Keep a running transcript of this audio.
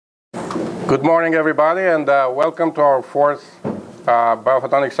Good morning, everybody, and welcome to our fourth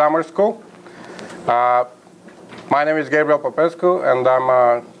Biophotonics Summer School. My name is Gabriel Popescu, and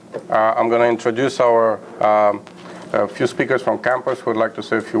I'm going to introduce our a few speakers from campus who would like to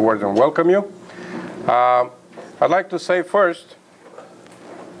say a few words and welcome you. I'd like to say first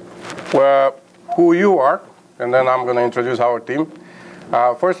who you are, and then I'm going to introduce our team.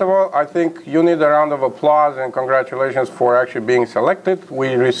 First of all, I think you need a round of applause and congratulations for actually being selected.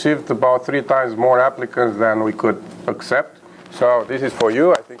 We received about 3 times more applicants than we could accept. So this is for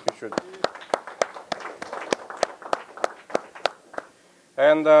you. I think you should.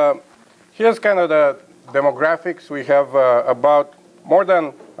 And here's kind of the demographics. We have about more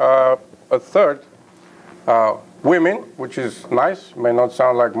than a third women, which is nice. May not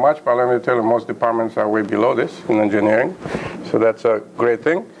sound like much, but let me tell you, most departments are way below this in engineering. So that's a great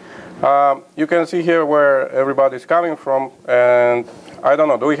thing. You can see here where everybody's coming from. And I don't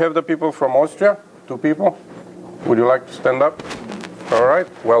know, do we have the people from Austria? 2 people? Would you like to stand up? All right,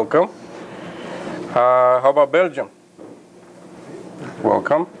 welcome. How about Belgium?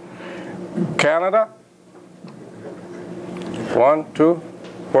 Welcome. Canada? 1, 2.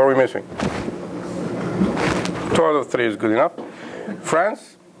 What are we missing? 2 out of 3 is good enough.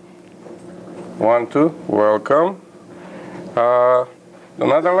 France? 1, 2. Welcome. The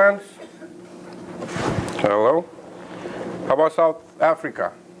Netherlands? Hello. How about South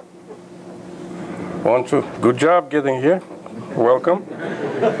Africa? 1, 2. Good job getting here. Welcome.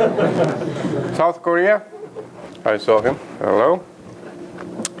 South Korea? I saw him. Hello.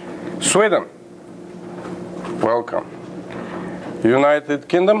 Sweden? Welcome. United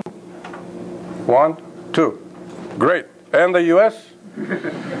Kingdom? 1, 2. Great. And the US?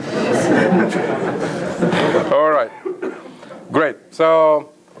 All right. Great. So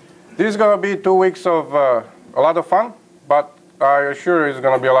this is going to be 2 weeks of a lot of fun, but I assure you it's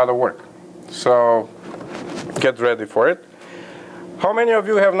going to be a lot of work. So get ready for it. How many of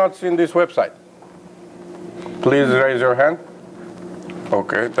you have not seen this website? Please raise your hand.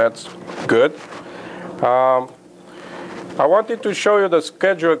 Okay, that's good. I wanted to show you the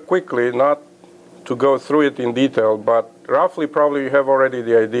schedule quickly, not to go through it in detail, but roughly probably you have already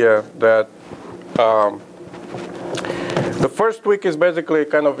the idea that the first week is basically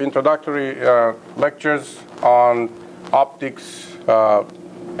kind of introductory lectures on optics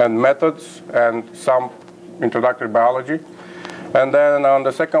and methods and some introductory biology. And then on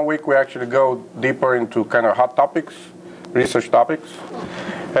the second week, we actually go deeper into kind of hot topics, research topics.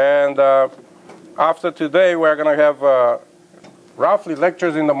 And after today, we're going to have roughly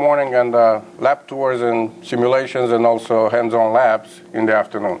lectures in the morning and lab tours and simulations and also hands-on labs in the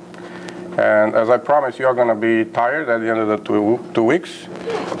afternoon. And as I promised, you're going to be tired at the end of the two weeks,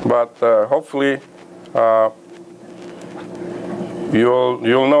 but hopefully you'll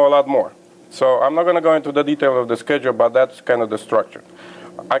know a lot more. So I'm not going to go into the detail of the schedule, but that's kind of the structure.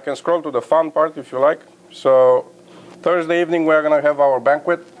 I can scroll to the fun part if you like. So Thursday evening, we're going to have our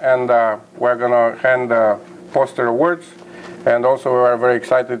banquet, and we're going to hand poster awards. And also, we're very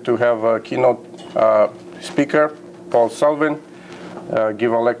excited to have a keynote speaker, Paul Selvin,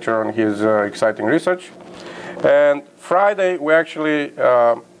 give a lecture on his exciting research. And Friday, we actually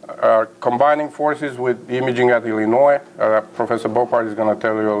are combining forces with imaging at Illinois. Professor Boppart is going to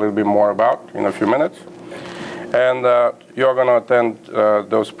tell you a little bit more about in a few minutes. And you're going to attend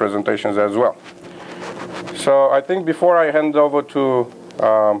those presentations as well. So I think before I hand over to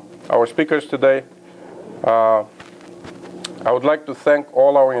our speakers today, I would like to thank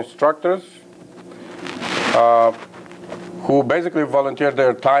all our instructors who basically volunteered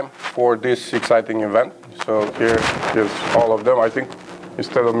their time for this exciting event. So here's all of them. I think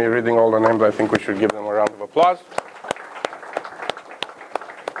instead of me reading all the names, I think we should give them a round of applause.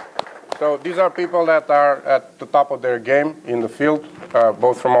 So these are people that are at the top of their game in the field,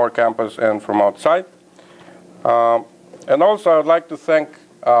 both from our campus and from outside. And also, I would like to thank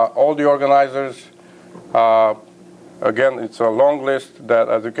all the organizers. Again, it's a long list that,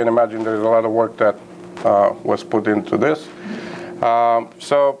 as you can imagine, there's a lot of work that was put into this.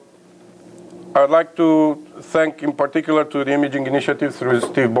 So I'd like to thank in particular to the Imaging Initiative through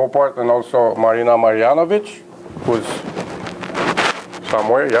Steve Boppart and also Marina Marjanovic, who's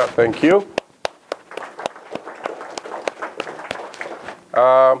somewhere. Yeah, thank you.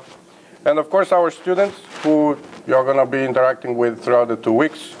 And of course, our students who you're going to be interacting with throughout the 2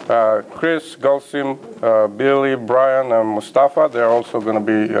 weeks. Chris, Gulsim, Billy, Brian, and Mustafa. They're also going to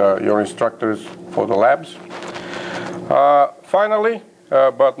be your instructors for the labs. Finally,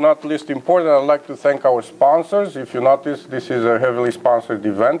 but not least important, I'd like to thank our sponsors. If you notice, this is a heavily sponsored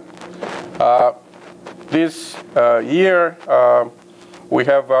event. This year, we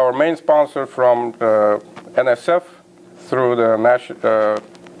have our main sponsor from NSF through the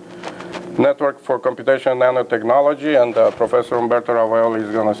Network for Computational Nanotechnology, and Professor Umberto Ravaioli is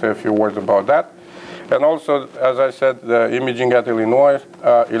going to say a few words about that. And also, as I said, the imaging at Illinois,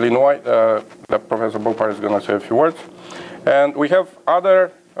 that Professor Boppart is going to say a few words. And we have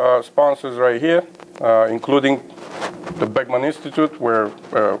other sponsors right here, including the Beckman Institute, where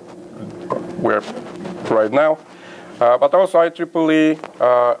we're right now, but also IEEE,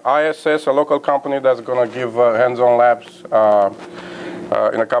 ISS, a local company that's going to give hands-on labs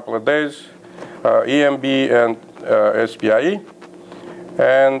in a couple of days, EMB and SPIE.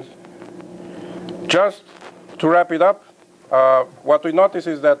 And just to wrap it up, what we noticed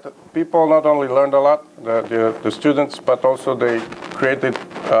is that people not only learned a lot, the students, but also they created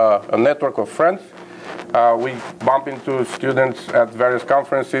a network of friends. We bump into students at various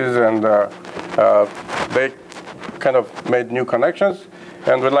conferences, and they kind of made new connections,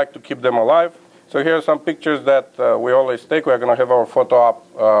 and we'd like to keep them alive. So here are some pictures that we always take. We're going to have our photo up,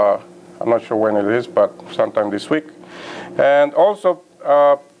 I'm not sure when it is, but sometime this week. And also,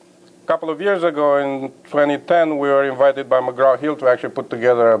 a couple of years ago, in 2010, we were invited by McGraw-Hill to actually put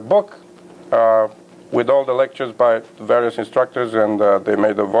together a book with all the lectures by various instructors, and they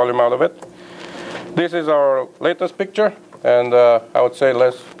made a volume out of it. This is our latest picture, and I would say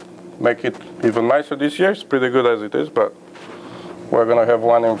let's make it even nicer this year. It's pretty good as it is, but we're going to have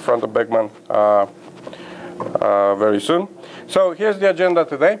one in front of Beckman very soon. So here's the agenda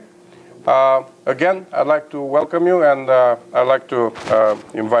today. Again, I'd like to welcome you, and I'd like to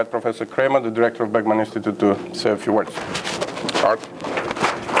invite Professor Kramer, the director of Beckman Institute, to say a few words. Art.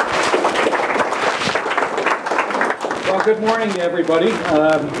 Well, good morning, everybody.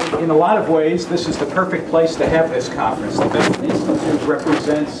 In a lot of ways, this is the perfect place to have this conference. The Beckman Institute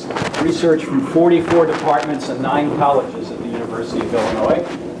represents research from 44 departments and 9 colleges at the University of Illinois.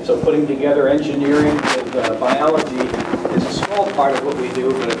 So putting together engineering with biology is a small part of what we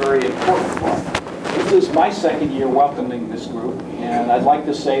do, but a very important part. This is my second year welcoming this group, and I'd like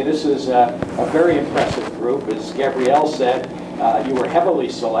to say this is a very impressive group. As Gabrielle said, you were heavily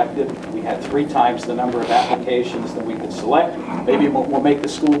selected. We had 3 times the number of applications that we could select. Maybe we'll make the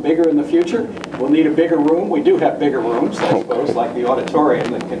school bigger in the future. We'll need a bigger room. We do have bigger rooms, I suppose, like the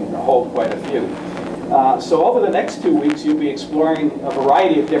auditorium that can hold quite a few. So over the next 2 weeks, you'll be exploring a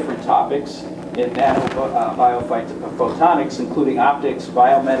variety of different topics in biophotonics, including optics,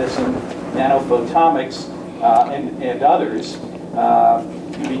 biomedicine, nanophotomics, and others.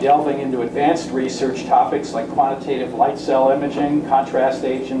 You'll be delving into advanced research topics like quantitative light cell imaging, contrast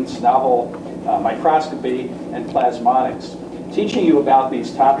agents, novel microscopy, and plasmonics. Teaching you about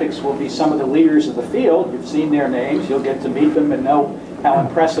these topics will be some of the leaders of the field. You've seen their names. You'll get to meet them and know how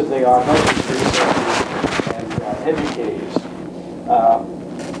impressive they are, both as researchers and educators.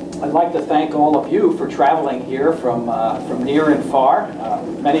 I'd like to thank all of you for traveling here from near and far.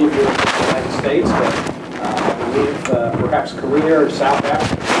 Many of you are from the United States, but I believe perhaps Korea or South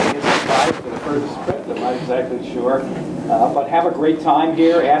Africa is applied for the furthest trip. I'm not exactly sure. But have a great time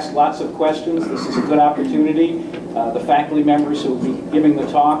here. Ask lots of questions. This is a good opportunity. The faculty members who will be giving the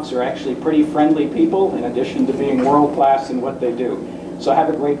talks are actually pretty friendly people, in addition to being world-class in what they do. So have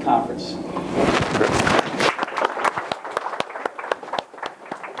a great conference.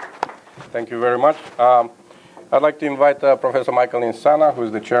 Thank you very much. I'd like to invite Professor Michael Insana, who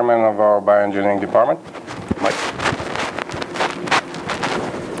is the chairman of our bioengineering department. Mike.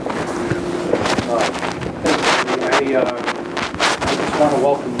 I just want to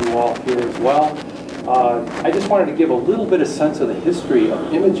welcome you all here as well. I just wanted to give a little bit of sense of the history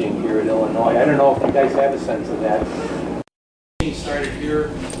of imaging here at Illinois. I don't know if you guys have a sense of that. It started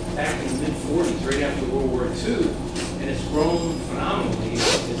here back in the mid-40s, right after World War II, and it's grown phenomenally.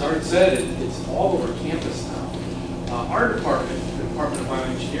 As Art said, it's all over campus now. Our department, the Department of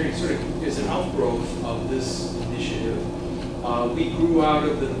Bioengineering, sort of is an outgrowth of this initiative. We grew out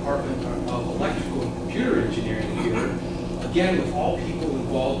of the Department of Electrical and Computer Engineering here, again with all people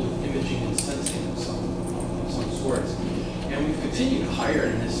involved with imaging and sensing of some sorts. And we've continued to hire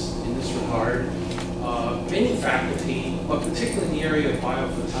in this regard. Many faculty, but particularly in the area of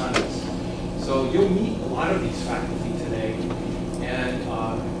biophotonics. So you'll meet a lot of these faculty today, and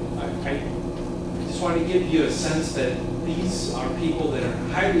I just want to give you a sense that these are people that are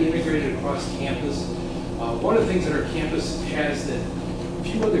highly integrated across campus. One of the things that our campus has that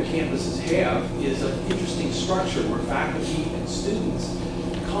few other campuses have is an interesting structure where faculty and students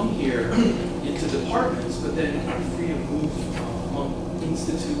come here into departments, but then are free to move among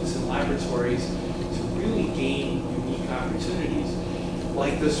institutes and laboratories to really gain unique opportunities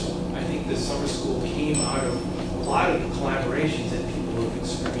like this one. I think this summer school came out of a lot of the collaborations that people level of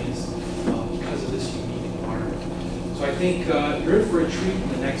experience because of this unique environment. So I think you're in for a treat in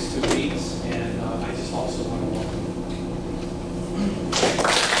the next 2 weeks, and I just also want to welcome you.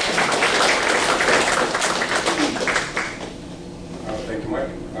 Thank you, Mike.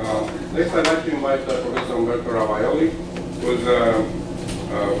 Next, I'd like to invite Professor Umberto Ravaioli, who's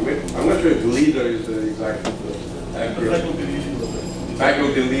I'm not sure if leader is the exact accurate.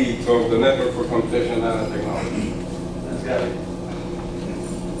 Faculty lead of the Network for Computational Nanotechnology. That's got it.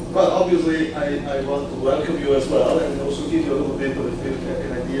 Well, obviously, I want to welcome you as well, and also give you a little bit of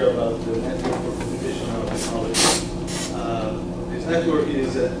an idea about the Network for Computational Nanotechnology. This network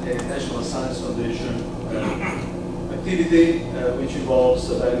is a National Science Foundation activity which involves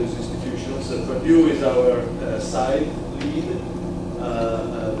various institutions. Purdue is our side lead.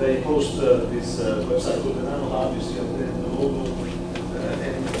 They host this website called the Nano Hub. You see the logo.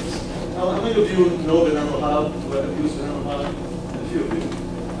 How many of you know the Nano Hub? Have used the Nano Hub? A few of you.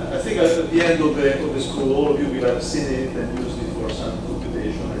 I think at the end of the school, all of you will have seen it and used it for some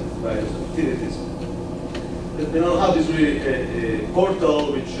computation and various activities. The Nano Hub is really a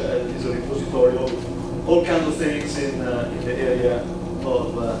portal which is a repository of all kinds of things in the area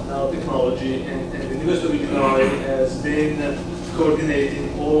of nanotechnology, and the University of Illinois has been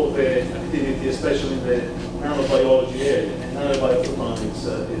coordinating all of the activity, especially in the nanobiology area. And nanobiopharmaceutics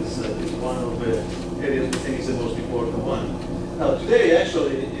is one of the areas we think is the most important one. Now, today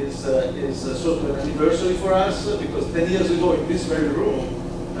actually is sort of an anniversary for us, because 10 years ago in this very room,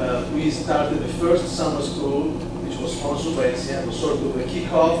 we started the first summer school, which was sponsored by Insana, sort of the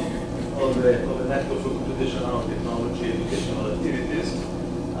kickoff of the Network for Computational Nanotechnology educational activities.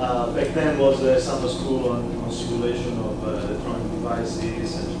 Back then was a summer school on simulation of electronic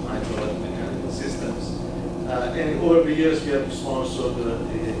devices and micromechanical systems. And over the years, we have sponsored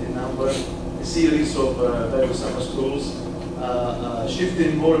a series of various summer schools,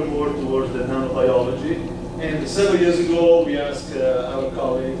 shifting more and more towards the nanobiology. And several years ago, we asked our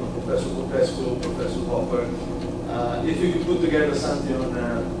colleague, Professor Boppart, if we could put together something on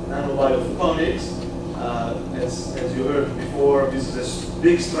nanobiopharmaceutics. As you heard before, this is a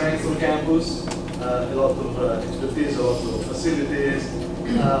big strength on campus, a lot of expertise, a lot of facilities,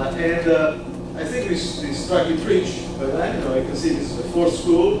 and I think we struck it rich. But you can see this is the fourth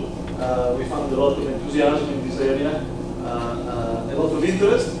school. We found a lot of enthusiasm in this area, a lot of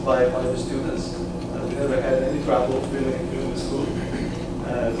interest by the students. We never had any trouble filling the school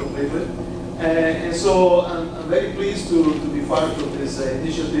completely. And so I'm very pleased to be part of this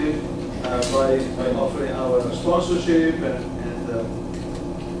initiative by offering our sponsorship, and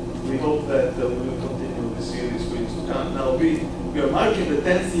we hope that we will continue this series for years to come. Now we are marking the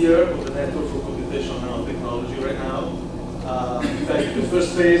 10th year of the Network for Computational Nanotechnology right now. In fact, the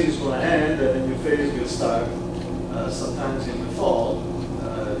first phase is going to end, and the new phase will start sometimes in the fall,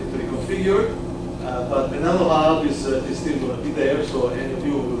 reconfigured. But the Nano Hub is still going to be there, so any of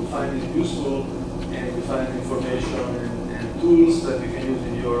you will find it useful and will find information and tools that you can use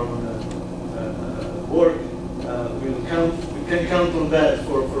in your own work. We can count on that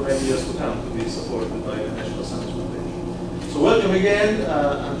for many years to come, to be supported by the National Science Foundation. So welcome again.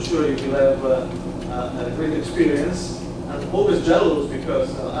 I'm sure you will have a great experience. I'm always jealous because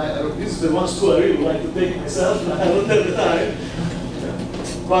this is the one school I really would like to take myself. I don't have the time.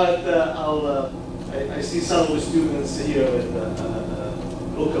 But I see some of the students here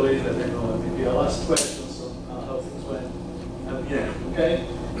locally that I know. Maybe I'll ask questions on how things went at the end. Okay?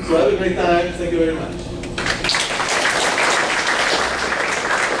 So have a great time. Thank you very much.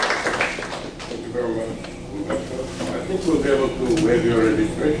 Thank you very much, Umberto. I think we'll be able to waive your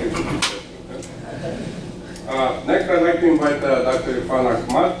registration. Next, I'd like to invite Dr. Irfan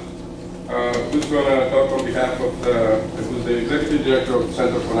Ahmad, who's going to talk on behalf of who's the Executive Director of the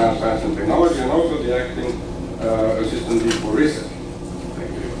Center for Nanoscience and Technology, and also the Acting Assistant Dean for Research.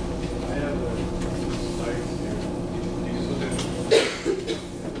 Thank you. I have slides here.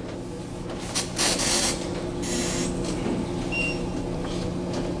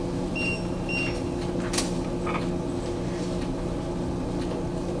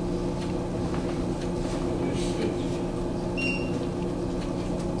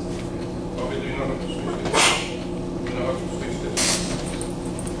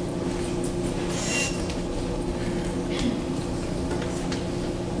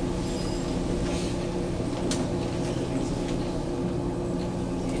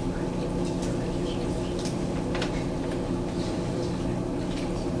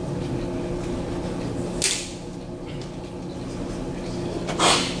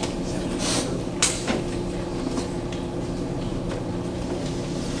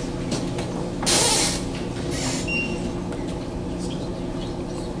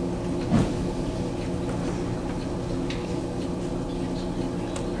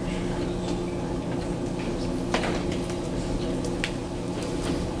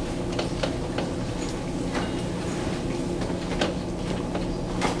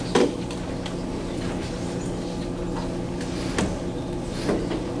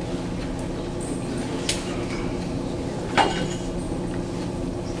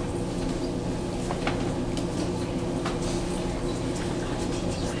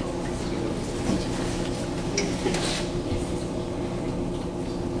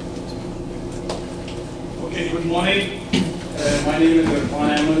 good morning. My name is Irfan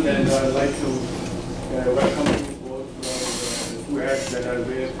Ahmad, and I'd like to welcome you both from the two hats that I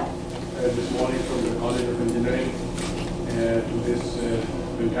wear this morning from the College of Engineering to this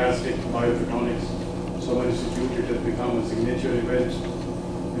fantastic Biophotonics Summer Institute. It has become a signature event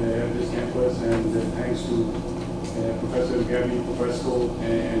at this campus, and thanks to Professor Gabby Profesco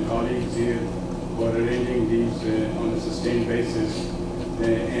and colleagues here for arranging these on a sustained basis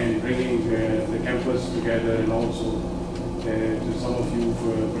and bringing the campus together, and also to some of you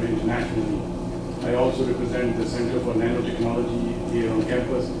for internationally. I also represent the Center for Nanotechnology here on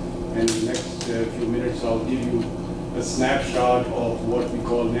campus, and in the next few minutes I'll give you a snapshot of what we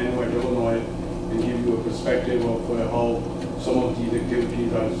call Nano at Illinois and give you a perspective of how some of these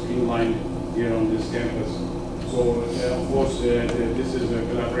activities are streamlined here on this campus. So, of course, this is a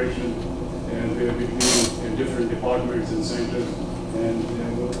collaboration between different departments and centers, and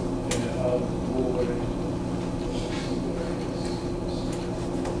I'll go over it.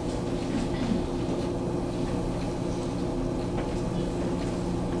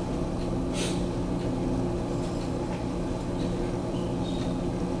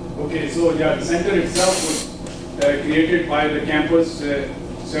 Okay, so yeah, the center itself was created by the campus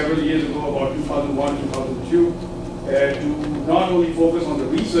several years ago, about 2001, 2002, to not only focus on the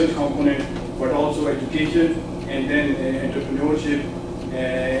research component, but also education, and then entrepreneurship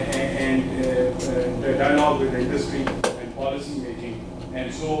and the dialogue with industry and policy making.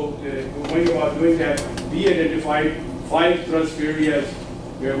 And so going about doing that, we identified 5 thrust areas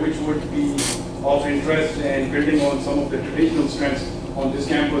which would be of interest, and building on some of the traditional strengths on this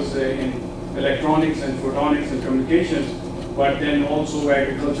campus in electronics and photonics and communications, but then also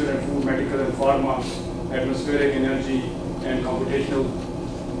agriculture and food, medical and pharma, atmospheric energy, and computational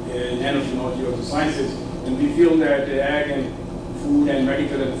nanotechnology of the sciences. And we feel that ag and food and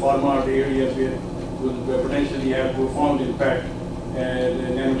medical and pharma are the areas where will potentially have profound impact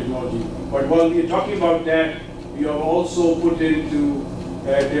in nanotechnology. But while we are talking about that, we have also put into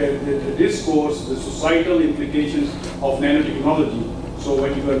the discourse the societal implications of nanotechnology. So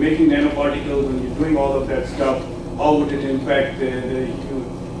when you are making nanoparticles, when you're doing all of that stuff, how would it impact the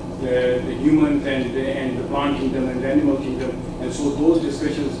humans and the plant kingdom and the animal kingdom? And so those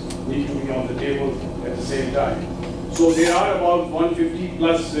discussions need to be on the table at the same time. So there are about 150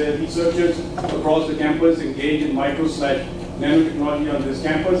 plus researchers across the campus engaged in micro/nanotechnology on this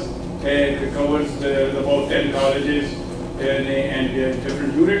campus. It covers about 10 colleges and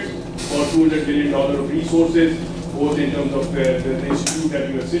different units for $200 billion of resources, both in terms of the institute that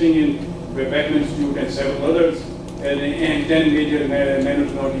you are sitting in, the Beckman Institute and several others, and 10 major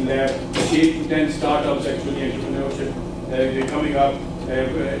nanotechnology labs, 8 to 10 startups actually, entrepreneurship coming up,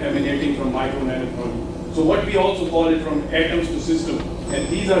 emanating from micro nanotechnology. So what we also call it from atoms to system, and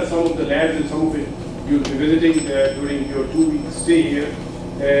these are some of the labs, and some of it you'll be visiting during your 2-week stay here.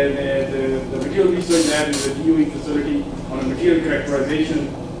 The material research lab is a DOE facility on a material characterization,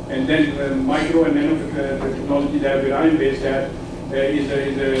 and then the micro and nanotechnology lab where I'm based at is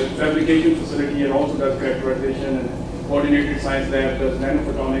a fabrication facility and also does characterization, and coordinated science lab does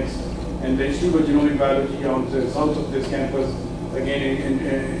nanophotonics, and the Institute of Genomic Biology on the south of this campus, again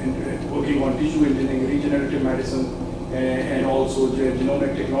working on tissue engineering, regenerative medicine, and also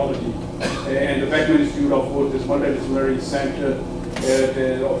genomic technology. And the Beckman Institute, of course, this multidisciplinary center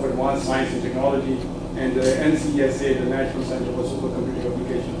of advanced science and technology, and the NCSA, the National Center for Supercomputing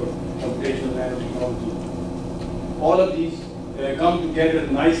Applications for Computational Nanotechnology. All of these come together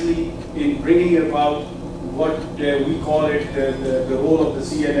nicely in bringing about what we call it the role of the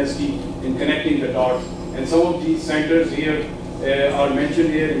CNST in connecting the dots. And some of these centers here are mentioned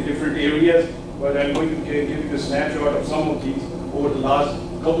here in different areas, but I'm going to give you a snapshot of some of these over the last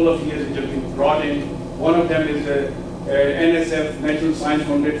couple of years which have been brought in. One of them is the NSF, Natural Science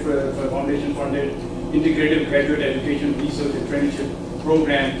Foundation funded Integrative Graduate Education Research Apprenticeship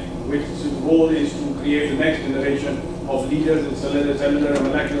Program, which goal is to create the next generation of leaders in cellular and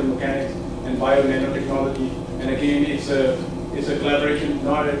molecular mechanics and bio-nanotechnology. And again, it's a collaboration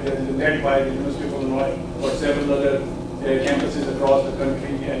not led by the University of Illinois, but several other campuses across the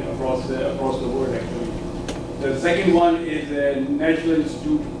country and across the world actually. The second one is the National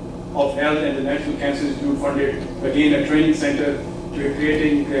Institute of Health and the National Cancer Institute funded, again, a training center to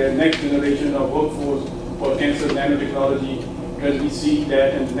creating the next generation of workforce for cancer nanotechnology, because we see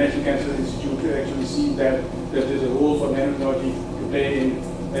that, and the National Cancer Institute actually sees that there's a role for nanotechnology to play in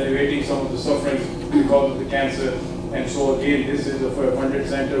alleviating some of the sufferings because of the cancer. And so again, this is a funded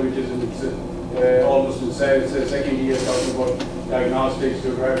center which is in its, almost in its second year, talking about diagnostics,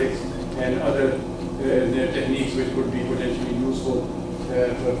 therapeutics, and other techniques which could be potentially useful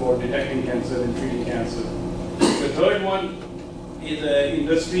for detecting cancer and treating cancer. third one is an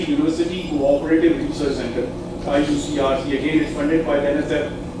industry university cooperative research center, IUCRC. Again, it's funded by the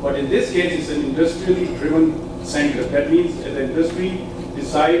NSF, but in this case, it's an industrially driven center. That means the industry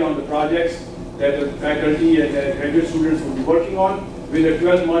decide on the projects that the faculty and the graduate students will be working on with a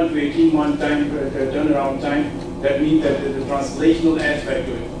 12-month to 18-month time turnaround time. That means that there's a translational aspect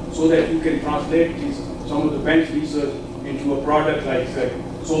to it, so that you can translate some of the bench research into a product like that.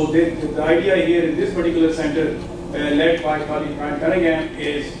 So the idea here in this particular center, led by colleague Brian Cunningham,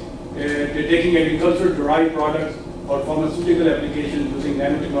 is they're taking agricultural-derived products for pharmaceutical applications using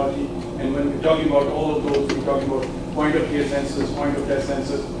nanotechnology. And when we're talking about all of those, we're talking about point-of-care sensors, point-of-test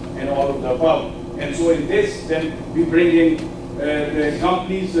sensors, and all of the above. And so in this, then we bring in the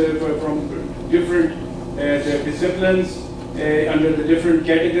companies from different disciplines under the different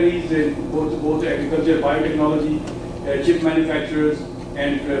categories, both agriculture, biotechnology, chip manufacturers,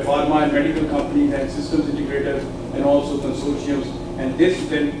 and pharma and medical companies, and systems integrators, and also consortiums. And this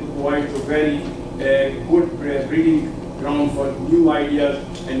then provides a very good breeding ground for new ideas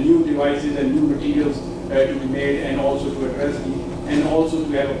and new devices and new materials to be made, and also to address these, and also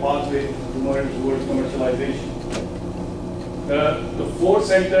to have a pathway towards commercialization. The fourth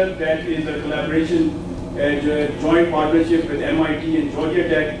center, that is a collaboration, joint partnership with MIT and Georgia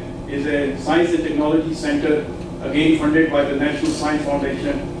Tech, is a science and technology center, again funded by the National Science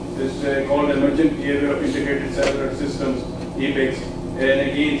Foundation. This is called Emergent Behavior of Integrated Cellular Systems, ABEX. And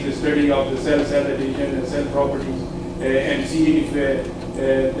again, it's a study of the cell adhesion and cell properties, and seeing if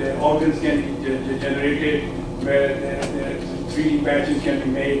the organs can be generated, where 3D patches can be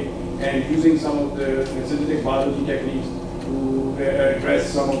made, and using some of the synthetic biology techniques to address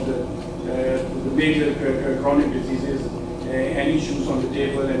some of the major chronic diseases and issues on the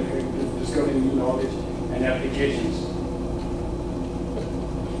table, and discovering new knowledge and applications.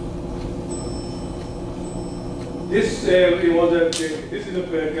 This is a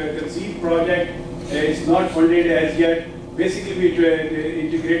conceived project. It's not funded as yet. Basically, we're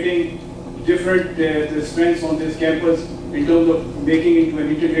integrating different strengths on this campus in terms of making it into an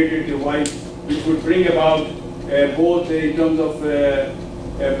integrated device, which would bring about both in terms of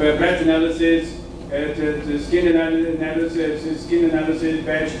breath analysis, the skin analysis,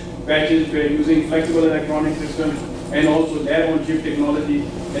 batches using flexible electronic systems, and also lab-on-chip technology,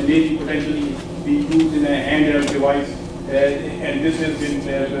 and maybe potentially be used in a handheld device. And this has been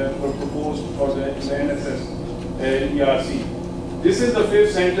proposed for the NSS ERC. This is the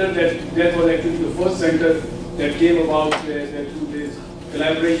fifth center that was actually the first center that came about through this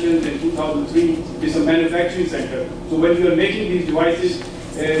collaboration in 2003. It's a manufacturing center. So when you are making these devices,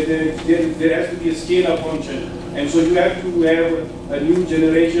 there has to be a scale-up function. And so you have to have a new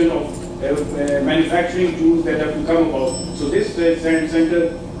generation of manufacturing tools that have to come about. So this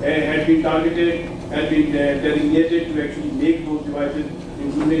center had been targeted, had been designated to actually make those devices,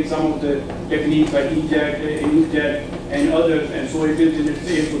 including some of the techniques like inkjet, and others. And so it is in its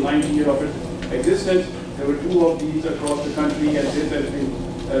 8 to 9 years of its existence. There were 2 of these across the country, and this has been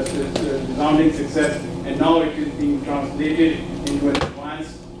a resounding success. And now it is being translated into an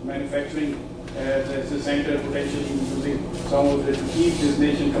advanced manufacturing center, potentially using some of the, to keep this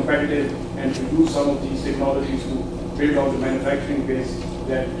nation competitive and to use some of these technologies to build on the manufacturing base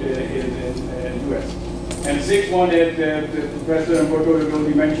that is in US. And the sixth one that Professor Umberto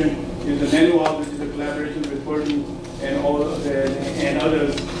already mentioned is the NanoHub, which is a collaboration with Purdue and all and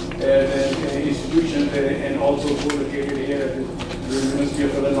others institutions, and also co-located here at the University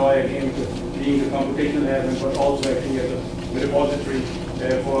of Illinois, again being the computational lab, but also acting as a repository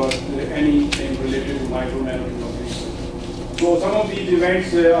for anything related to micro-nanotechnology. So some of these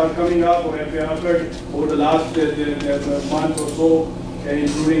events are coming up or have occurred over the last month or so,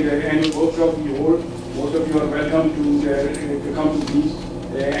 including the annual workshop we hold. Most of you are welcome to come to these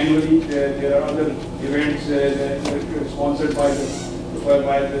annually. There are other events sponsored by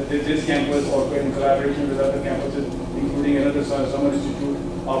this campus or in collaboration with other campuses, including another summer institute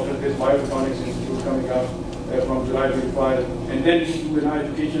after this Biophotonics Institute coming up from July 25. And then we do an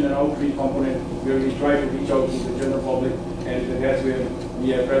education and outreach component where we try to reach out to the general public, and that's where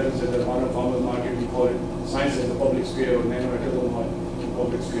we have presence at the modern farmers market. We call it science as a public square, or nano at the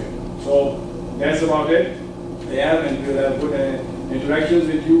public square. So that's about it. And we'll have good interactions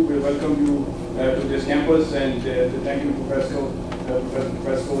with you. We'll welcome you to this campus, and thank you to Professor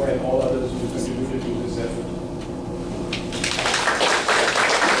Fresco and all others who contributed to this effort.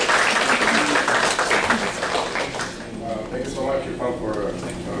 Thank you so much, Irfan, for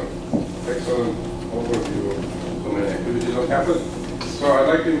excellent overview of so many activities on campus. So I'd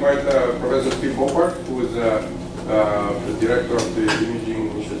like to invite Professor Steve Boppart, who is the director of the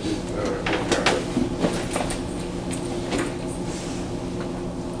Imaging Initiative on campus.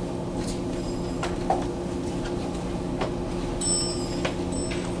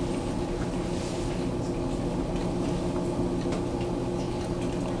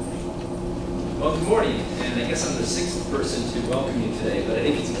 Well, good morning, and I guess I'm the sixth person to welcome you today, but I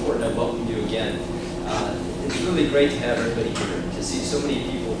think it's important I welcome you again. It's really great to have everybody here, to see so many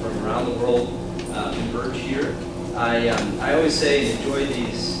people from around the world converge here. I always say enjoy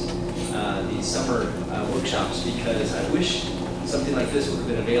these summer workshops because I wish something like this would have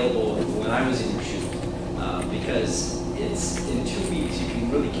been available when I was in your shoes, because it's in 2 weeks you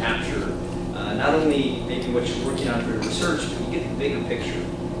can really capture not only maybe what you're working on for your research, but you get the bigger picture.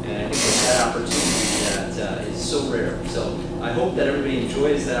 And I think it's that opportunity that is so rare. So I hope that everybody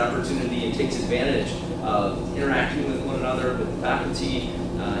enjoys that opportunity and takes advantage of interacting with one another, with the faculty,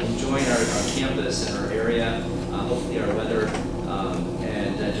 enjoying our campus and our area, hopefully our weather,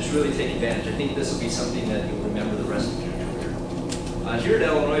 and just really take advantage. I think this will be something that you'll remember the rest of your career. Here at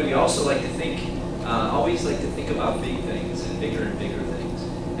Illinois, we also like to think, always like to think about big things and bigger things.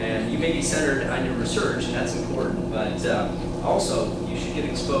 And you may be centered on your research, and that's important, but also you should get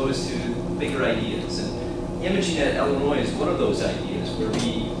exposed to bigger ideas. And imaging at Illinois is one of those ideas where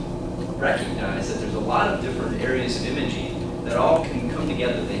we recognize that there's a lot of different areas of imaging that all can come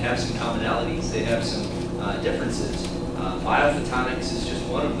together. They have some commonalities, they have some differences. Biophotonics is just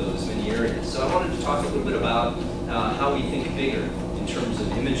one of those many areas. So I wanted to talk a little bit about how we think bigger in terms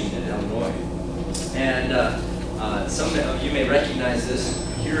of imaging at Illinois. And some of you may recognize this.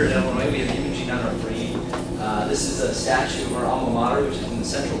 Here at Illinois, we have imaging on our brain. This is a statue of our alma mater, which is in the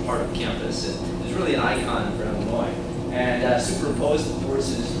central part of campus. It is really an icon for Illinois. And superimposed, of course,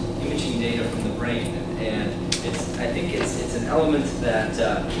 is imaging data from the brain. And I think it's an element that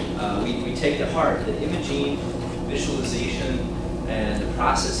we take to heart, that imaging, visualization, and the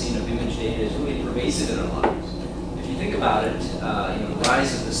processing of image data is really pervasive in our lives. If you think about it, the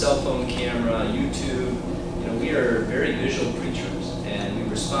rise of the cell phone camera, YouTube, we are very visual creatures, and we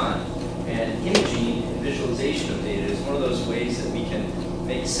respond. And imaging and visualization of data is one of those ways that we can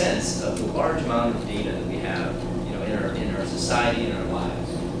make sense of the large amount of data that we have, in our society and our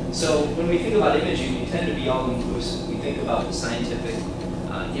lives. So when we think about imaging, we tend to be all-inclusive. We think about the scientific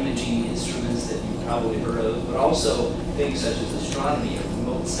imaging instruments that you've probably heard of, but also things such as astronomy or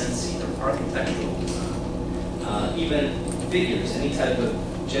remote sensing or architectural, even figures, any type of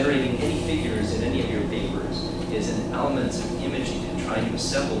generating any figures in any of your papers is an element of imaging and trying to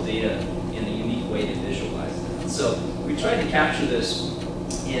assemble data in a unique way to visualize it. So we tried to capture this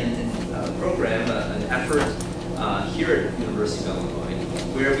in a program, an effort here at the University of Illinois,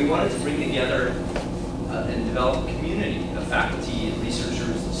 where we wanted to bring together and develop a community of faculty and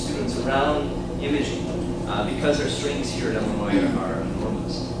researchers and students around imaging, because our strengths here at Illinois are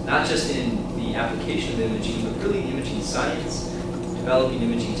enormous. Not just in the application of imaging, but really imaging science, developing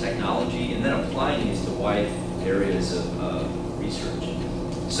imaging technology, and then applying these to wide areas of research.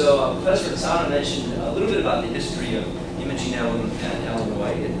 So Professor Insana mentioned a little bit about the history of imaging at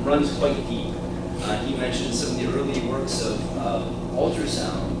Illinois. It runs quite deep. He mentioned some of the early works of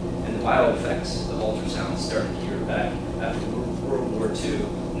ultrasound and the bioeffects of ultrasound started here back after World War II.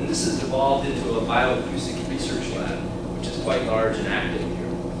 And this has evolved into a bioacoustic research lab, which is quite large and active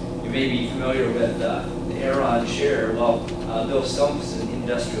here. You may be familiar with the Aeron Chair. Well, Bill Stump's an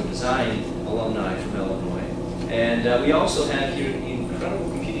industrial design alumni from Illinois. And we also have here incredible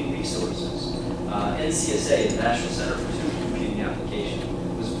computing resources. NCSA, the National Center for Supercomputing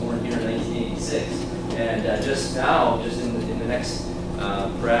Application, was born here in 1986. And just now, just in the next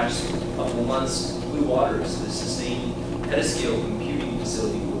perhaps couple of months, Blue Waters, the sustained petascale computing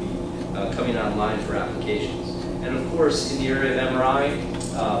facility, will be coming online for applications. And of course, in the area of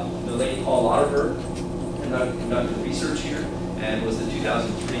MRI, the late Paul Lauterbur conducted research here and was the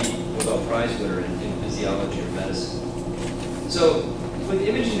 2003 Nobel Prize winner in physiology or medicine. So with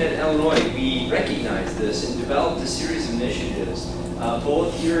imaging at Illinois, we recognized this and developed a series of initiatives,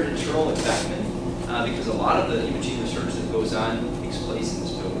 both here at internal at Beckman, because a lot of the imaging research that goes on takes place in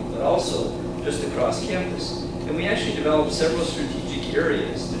this building, but also just across campus. And we actually developed several strategic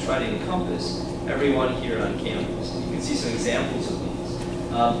areas to try to encompass everyone here on campus. You can see some examples of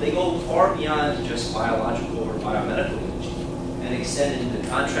these. They go far beyond just biological or biomedical imaging and extend into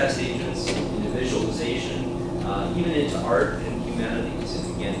contrast agents, into visualization, even into art and humanities,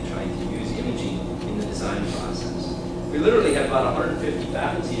 and again, trying to use imaging in the design process. We literally have about 150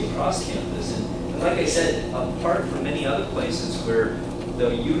 faculty across campus, and like I said, apart from many other places where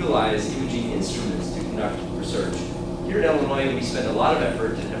they'll utilize imaging instruments to conduct research, here at Illinois we spend a lot of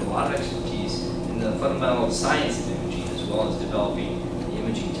effort and have a lot of expertise in the fundamental science of imaging as well as developing the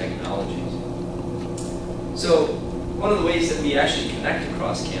imaging technologies. So one of the ways that we actually connect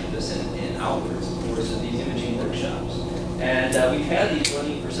across campus and outwards, of course, are these imaging workshops. And we've had these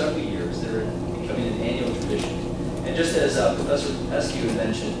running for several years. They're becoming an annual tradition. And just as Professor Pescu had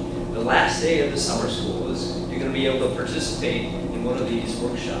mentioned, The last day of the summer school is you're going to be able to participate in one of these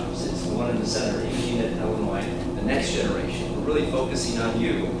workshops. It's the one in the center, Imaging at Illinois, the next generation. We're really focusing on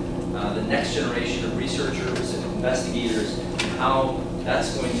you, the next generation of researchers and investigators, and how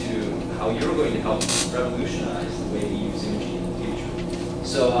you're going to help revolutionize the way we use imaging in the future.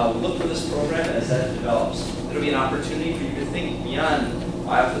 So look for this program as that develops. It'll be an opportunity for you to think beyond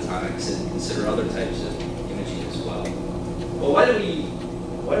biophotonics and consider other types of imaging as well. Well, why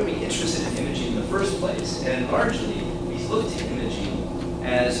are we interested in imaging in the first place? And largely, we look to imaging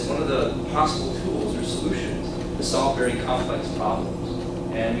as one of the possible tools or solutions to solve very complex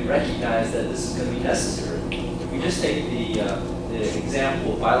problems. And we recognize that this is going to be necessary. If we just take the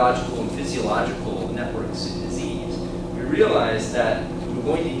example of biological and physiological networks in disease, we realize that we're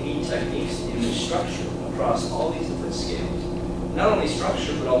going to need techniques to image structure across all these different scales. Not only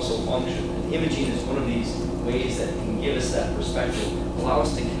structure, but also function. And imaging is one of these ways that can give us that perspective, allow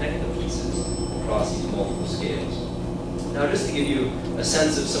us to connect the pieces across these multiple scales. Now, just to give you a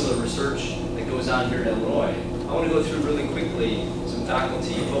sense of some of the research that goes on here at Illinois, I want to go through really quickly some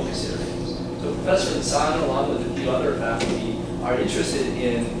faculty focus areas. So Professor Insana, along with a few other faculty, are interested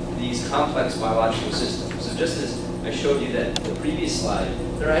in these complex biological systems. So just as I showed you that the previous slide,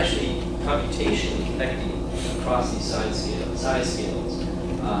 they're actually computationally connecting across these size scales,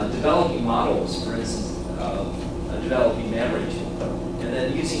 developing models, for instance, of developing mammary tube, and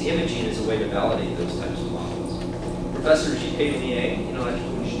then using imaging as a way to validate those types of models. Professor G.P. Liang, in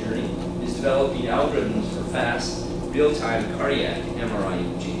electrical engineering, is developing algorithms for fast, real-time cardiac MRI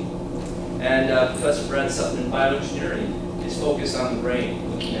imaging. And Professor Brad Sutton in bioengineering is focused on the brain,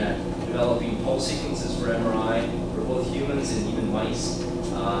 looking at developing pulse sequences for MRI for both humans and even mice,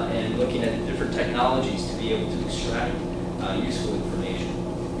 and looking at different technologies to be able to extract useful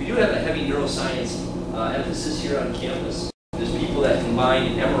information. We do have a heavy neuroscience emphasis here on campus. There's people that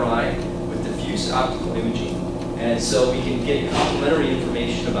combine MRI with diffuse optical imaging, and so we can get complementary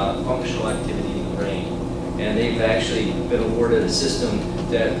information about functional activity in the brain. And they've actually been awarded a system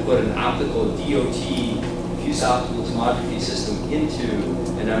that put an optical DOT, diffuse optical tomography system, into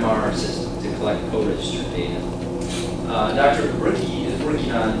an MR system to collect co-registered data. Dr. Rookie is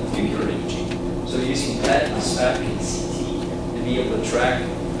working on nuclear imaging, so using PET, SPEC, and CT to be able to track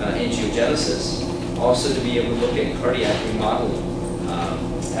angiogenesis, also to be able to look at cardiac remodeling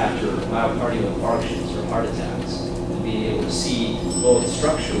after myocardial infarctions or heart attacks, and being able to see both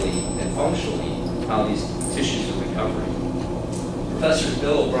structurally and functionally how these tissues are recovering. Professors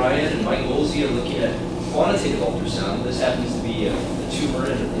Bill O'Brien and Mike Wolsey are looking at quantitative ultrasound. This happens to be a tumor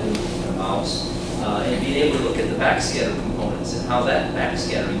in a mouse, and being able to look at the backscatter components and how that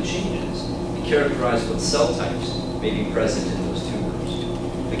backscattering changes and characterize what cell types may be present in those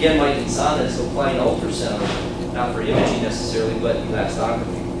tumors. Again, Mike Insana is applying ultrasound, not for imaging necessarily, but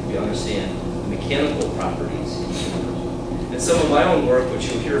elastography, to understand the mechanical properties in tumors. And some of my own work, which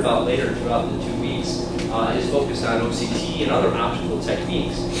you'll hear about later throughout the 2 weeks, is focused on OCT and other optical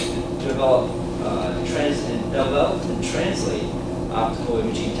techniques to develop and translate optical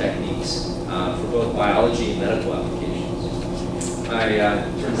imaging techniques for both biology and medical applications.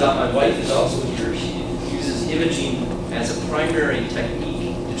 Turns out my wife is also here. She uses imaging as a primary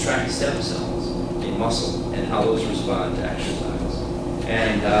technique to track stem cells in muscle and how those respond to exercise.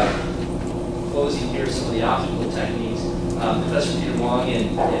 And closing here some of the optical techniques. Professor Peter Wong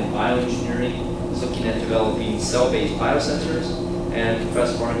in bioengineering is looking at developing cell-based biosensors, and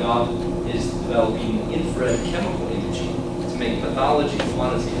Professor Barngoff is developing infrared chemical imaging to make pathology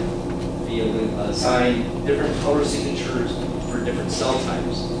quantitative, be able to assign different color signatures for different cell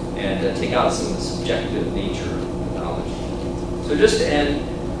types, and take out some of the subjective nature of pathology. So just to end,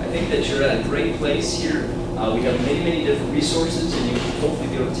 I think that you're at a great place here. We have many, many different resources, and you will hopefully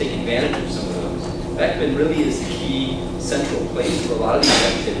be able to take advantage of some of those. Beckman really is the key central place for a lot of these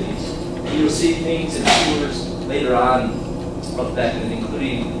activities. And you'll see things and tours later on of Beckman,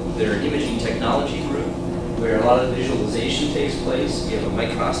 including their imaging technology group, where a lot of visualization takes place. We have a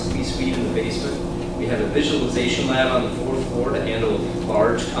microscopy suite in the basement. We have a visualization lab on the 4th floor to handle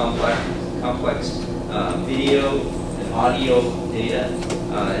large, complex video and audio data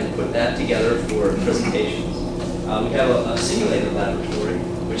and put that together for presentations. We have a simulator laboratory,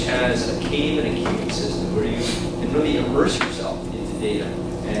 which has a cave and a cube system where you can really immerse yourself into data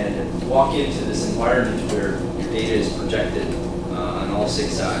and walk into this environment where your data is projected on all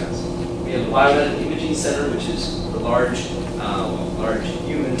 6 sides. We have a biomedical imaging center, which is for large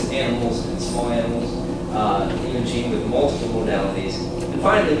humans, animals, and small animals, imaging with multiple modalities. And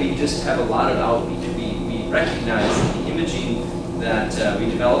finally, we just have a lot of outreach. We recognize that the imaging that we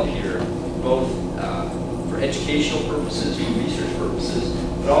develop here, both for educational purposes, for research purposes,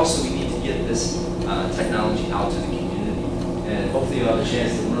 but also we need to get this technology out to the community. And hopefully you'll have a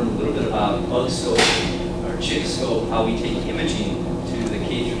chance to learn a little bit about bug scope or chip scope, how we take imaging to the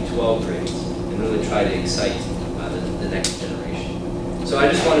K through 12 grades and really try to excite the next generation. So I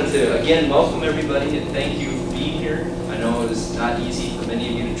just wanted to, again, welcome everybody and thank you for being here. I know it was not easy for many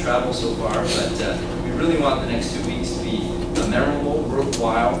of you to travel so far, but we really want the next 2 weeks to be memorable,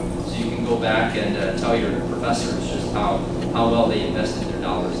 worthwhile, so you can go back and tell your professors just how well they invested their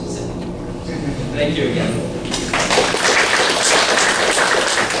dollars in sitting. Thank you again.